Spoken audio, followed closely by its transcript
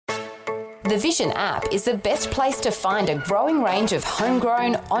The Vision app is the best place to find a growing range of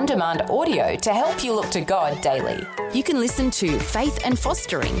homegrown, on-demand audio to help you look to God daily. You can listen to Faith and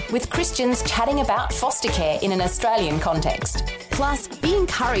Fostering with Christians chatting about foster care in an Australian context. Plus, be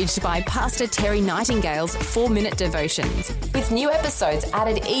encouraged by Pastor Terry Nightingale's 4-minute devotions, with new episodes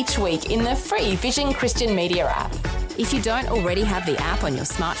added each week in the free Vision Christian Media app. If you don't already have the app on your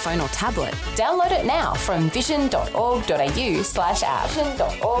smartphone or tablet, download it now from vision.org.au/app.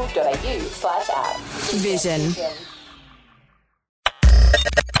 Vision.org.au/app. Vision.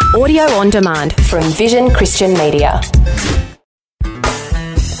 Audio on demand from Vision Christian Media.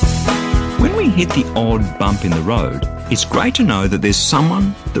 When we hit the odd bump in the road, it's great to know that there's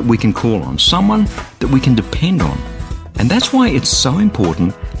someone that we can call on, someone that we can depend on. And that's why it's so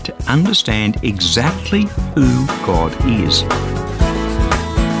important to understand exactly who God is.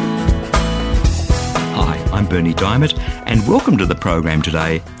 Hi, I'm Bernie Diamond, and welcome to the program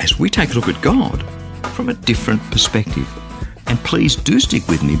today as we take a look at God from a different perspective. And please do stick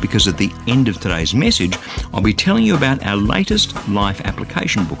with me, because at the end of today's message, I'll be telling you about our latest life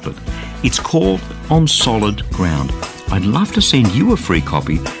application booklet. It's called On Solid Ground. I'd love to send you a free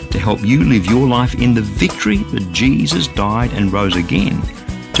copy to help you live your life in the victory that Jesus died and rose again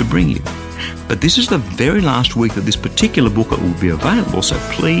to bring you. But this is the very last week that this particular booklet will be available, so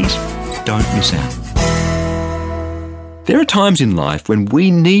please don't miss out. There are times in life when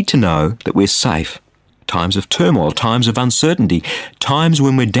we need to know that we're safe. Times of turmoil, times of uncertainty, times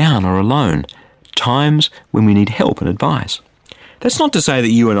when we're down or alone, times when we need help and advice. That's not to say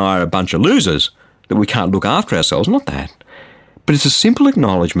that you and I are a bunch of losers, that we can't look after ourselves, not that. But it's a simple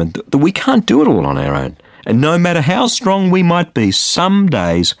acknowledgement that we can't do it all on our own. And no matter how strong we might be, some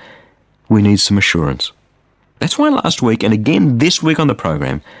days we need some assurance. That's why last week, and again this week on the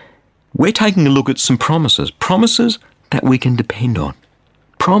program, we're taking a look at some promises that we can depend on.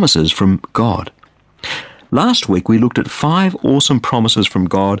 Promises from God. Last week we looked at 5 awesome promises from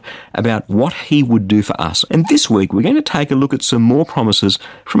God about what He would do for us. And this week we're going to take a look at some more promises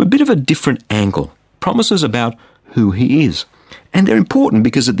from a bit of a different angle. Promises about who He is. And they're important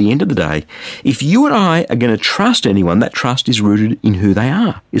because at the end of the day, if you and I are going to trust anyone, that trust is rooted in who they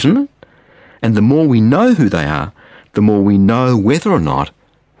are, isn't it? And the more we know who they are, the more we know whether or not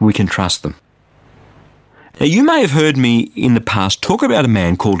we can trust them. Now, you may have heard me in the past talk about a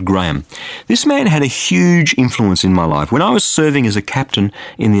man called Graham. This man had a huge influence in my life. When I was serving as a captain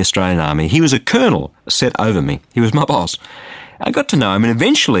in the Australian Army, he was a colonel set over me. He was my boss. I got to know him, and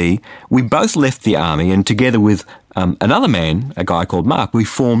eventually we both left the army, and together with another man, a guy called Mark, we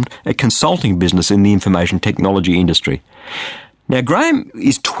formed a consulting business in the information technology industry. Now, Graham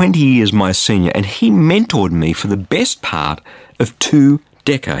is 20 years my senior, and he mentored me for the best part of 2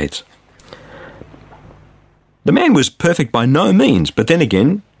 decades. The man was perfect by no means, but then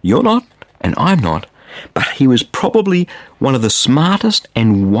again, you're not, and I'm not. But he was probably one of the smartest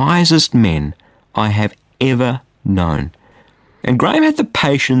and wisest men I have ever known. And Graham had the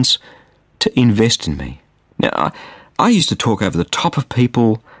patience to invest in me. Now, I used to talk over the top of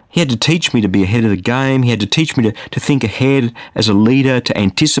people. He had to teach me to be ahead of the game. He had to teach me to think ahead as a leader, to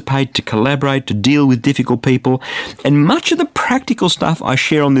anticipate, to collaborate, to deal with difficult people. And much of the practical stuff I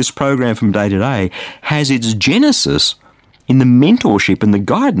share on this program from day to day has its genesis in the mentorship and the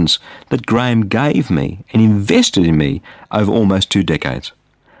guidance that Graham gave me and invested in me over almost 2 decades.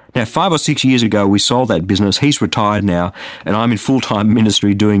 Now, 5 or 6 years ago, we sold that business. He's retired now, and I'm in full-time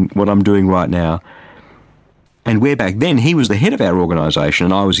ministry doing what I'm doing right now. And where back then he was the head of our organisation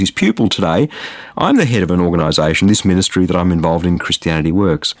and I was his pupil, today I'm the head of an organisation, this ministry that I'm involved in, Christianity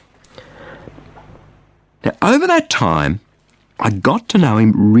Works. Now, over that time, I got to know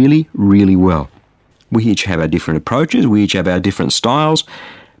him really, really well. We each have our different approaches, we each have our different styles,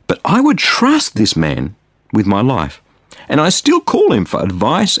 but I would trust this man with my life. And I still call him for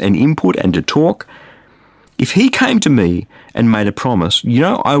advice and input and to talk. If he came to me and made a promise,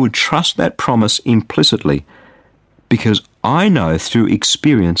 I would trust that promise implicitly, because I know through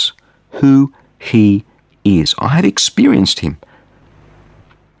experience who he is. I have experienced him.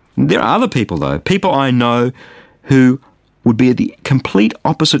 There are other people, though, people I know who would be at the complete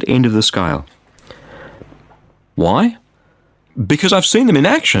opposite end of the scale. Why? Because I've seen them in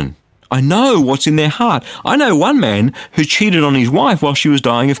action. I know what's in their heart. I know one man who cheated on his wife while she was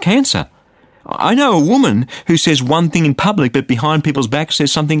dying of cancer. I know a woman who says one thing in public but behind people's backs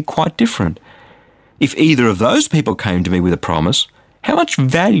says something quite different. If either of those people came to me with a promise, how much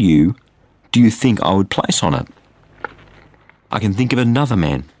value do you think I would place on it? I can think of another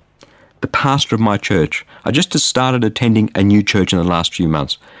man, the pastor of my church. I just started attending a new church in the last few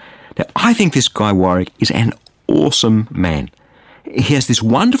months. Now, I think this guy Warwick is an awesome man. He has this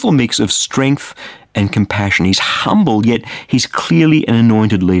wonderful mix of strength and compassion. He's humble, yet he's clearly an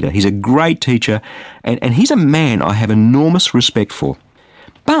anointed leader. He's a great teacher, and he's a man I have enormous respect for.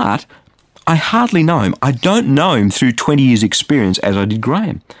 But I hardly know him. I don't know him through 20 years' experience as I did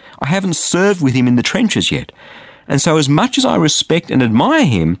Graham. I haven't served with him in the trenches yet. And so as much as I respect and admire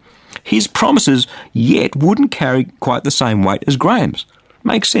him, his promises yet wouldn't carry quite the same weight as Graham's.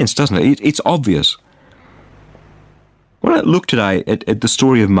 Makes sense, doesn't it? It's obvious. I want to look today at the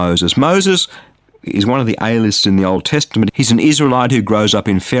story of Moses. Moses is one of the A-lists in the Old Testament. He's an Israelite who grows up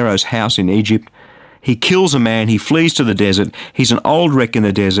in Pharaoh's house in Egypt. He kills a man, he flees to the desert. He's an old wreck in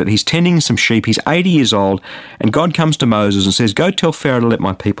the desert. He's tending some sheep. He's 80 years old. And God comes to Moses and says, "Go tell Pharaoh to let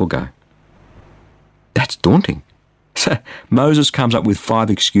my people go." That's daunting. So Moses comes up with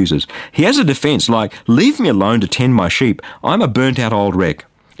 5 excuses. He has a defense like, "Leave me alone to tend my sheep. I'm a burnt-out old wreck."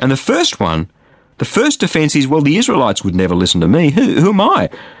 And the first defense is, well, the Israelites would never listen to me. Who am I?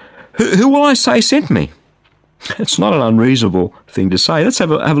 Who will I say sent me? It's not an unreasonable thing to say. Let's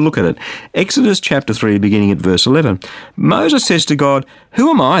have a look at it. Exodus chapter 3, beginning at verse 11. Moses says to God, "Who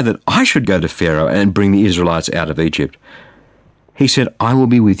am I that I should go to Pharaoh and bring the Israelites out of Egypt?" He said, "I will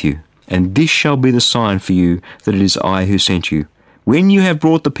be with you, and this shall be the sign for you that it is I who sent you. When you have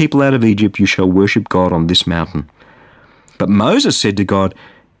brought the people out of Egypt, you shall worship God on this mountain." But Moses said to God,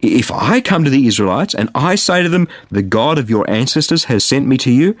 "If I come to the Israelites and I say to them, 'The God of your ancestors has sent me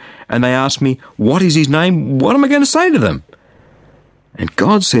to you,' and they ask me, 'What is his name?' what am I going to say to them?" And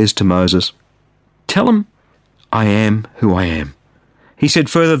God says to Moses, "Tell them, I am who I am." He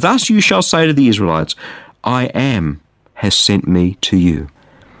said further, "Thus you shall say to the Israelites, 'I am has sent me to you.'"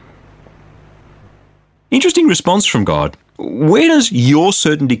 Interesting response from God. Where does your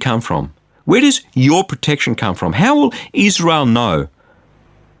certainty come from? Where does your protection come from? How will Israel know?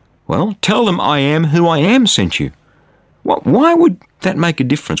 Well, tell them I am who I am sent you. Why would that make a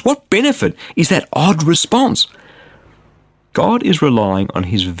difference? What benefit is that odd response? God is relying on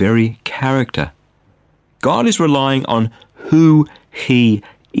his very character. God is relying on who he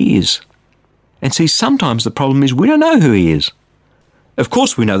is. And see, sometimes the problem is we don't know who he is. Of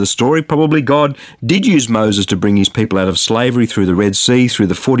course we know the story. Probably God did use Moses to bring his people out of slavery through the Red Sea, through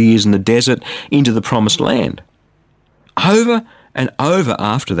the 40 years in the desert, into the Promised Land. Over and over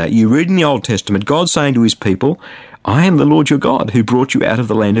after that, you read in the Old Testament, God saying to his people, "I am the Lord your God who brought you out of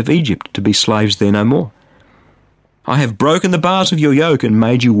the land of Egypt to be slaves there no more. I have broken the bars of your yoke and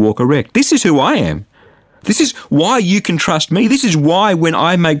made you walk erect." This is who I am. This is why you can trust me. This is why when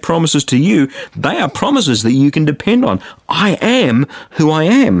I make promises to you, they are promises that you can depend on. I am who I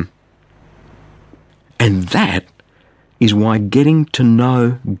am. And that is why getting to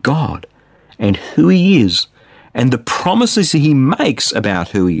know God and who he is and the promises he makes about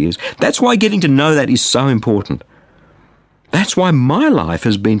who he is, that's why getting to know that is so important. That's why my life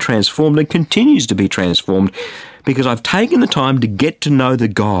has been transformed and continues to be transformed, because I've taken the time to get to know the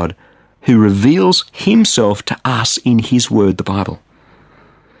God who reveals himself to us in his word, the Bible.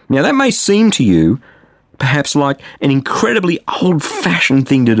 Now, that may seem to you perhaps like an incredibly old-fashioned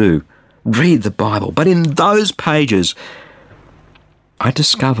thing to do, read the Bible, but in those pages, I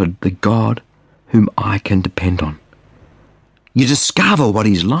discovered the God whom I can depend on. You discover what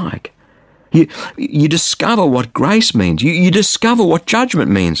he's like. You discover what grace means. You discover what judgment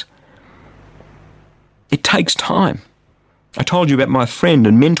means. It takes time. I told you about my friend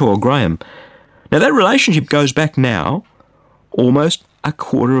and mentor, Graham. Now, that relationship goes back now almost a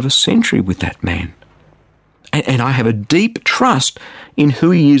quarter of a century with that man. And I have a deep trust in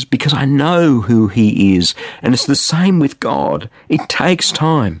who he is because I know who he is. And it's the same with God. It takes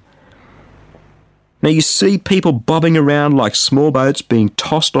time. Now, you see people bobbing around like small boats being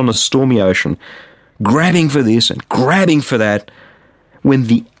tossed on a stormy ocean, grabbing for this and grabbing for that, when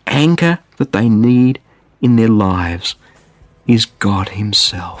the anchor that they need in their lives is God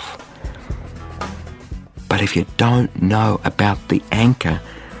himself. But if you don't know about the anchor,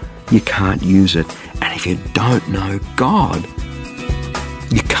 you can't use it. And if you don't know God,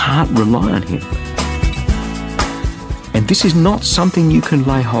 you can't rely on him. And this is not something you can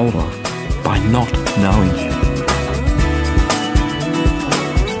lay hold of by not knowing him.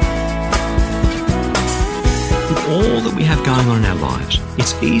 With all that we have going on in our lives,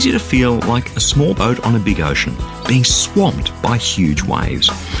 it's easy to feel like a small boat on a big ocean, being swamped by huge waves.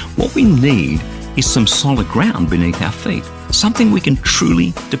 What we need is some solid ground beneath our feet, something we can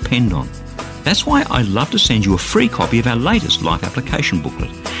truly depend on. That's why I'd love to send you a free copy of our latest life application booklet.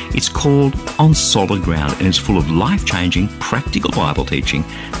 It's called On Solid Ground, and it's full of life-changing, practical Bible teaching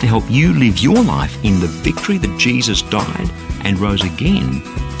to help you live your life in the victory that Jesus died and rose again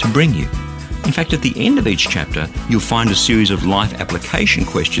to bring you. In fact, at the end of each chapter, you'll find a series of life application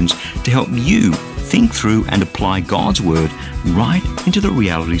questions to help you think through and apply God's Word right into the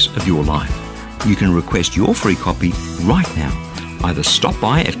realities of your life. You can request your free copy right now. Either stop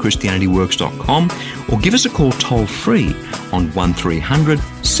by at ChristianityWorks.com or give us a call toll-free on 1300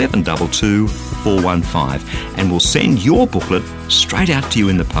 722 415 and we'll send your booklet straight out to you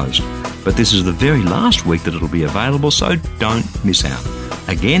in the post. But this is the very last week that it'll be available, so don't miss out.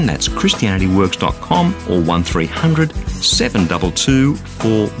 Again, that's ChristianityWorks.com or 1300 722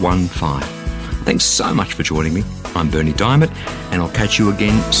 415. Thanks so much for joining me. I'm Bernie Diamond, and I'll catch you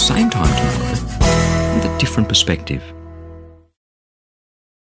again same time tomorrow with a different perspective.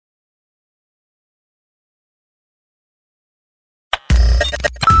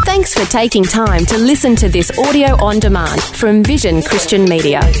 Thanks for taking time to listen to this audio on demand from Vision Christian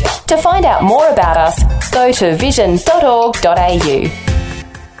Media. To find out more about us, go to vision.org.au.